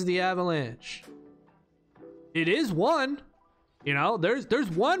causes the avalanche? It is one. You know, there's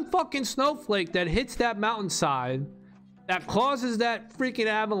one fucking snowflake that hits that mountainside that causes that freaking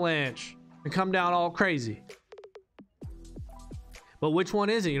avalanche to come down all crazy. But which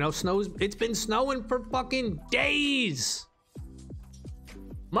one is it? You know, it's been snowing for fucking days.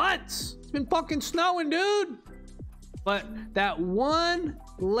 Months. It's been fucking snowing, dude. But that one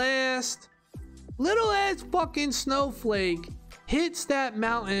last little ass fucking snowflake hits that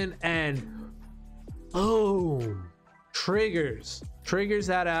mountain and boom, triggers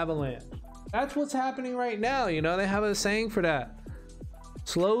that avalanche. That's what's happening right now. You know, they have a saying for that.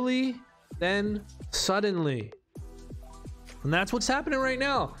 Slowly, then suddenly. And that's what's happening right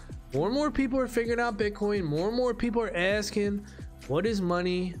now. More and more people are figuring out Bitcoin. More and more people are asking, What is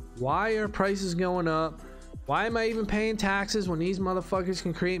money? Why are prices going up? Why am I even paying taxes when these motherfuckers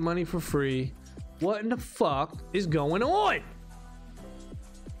can create money for free? What in the fuck is going on?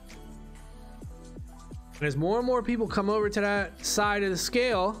 And as more and more people come over to that side of the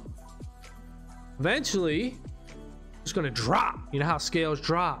scale, eventually it's gonna drop. You know how scales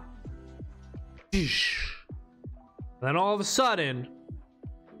drop. Then all of a sudden,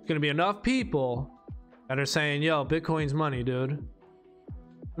 it's gonna be enough people that are saying, yo, Bitcoin's money, dude.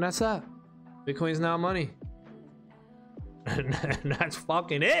 And that's that. Bitcoin's now money. And that's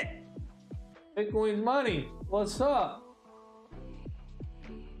fucking it. Bitcoin's money. What's up?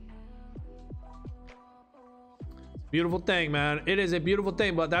 Beautiful thing, man. It is a beautiful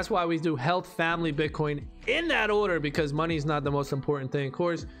thing, but that's why we do health, family, Bitcoin in that order, because money is not the most important thing. Of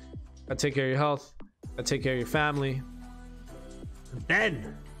course, gotta take care of your health, gotta take care of your family. And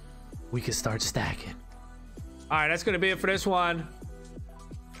then we can start stacking. All right, that's gonna be it for this one.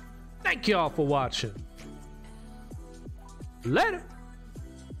 Thank y'all for watching. Later.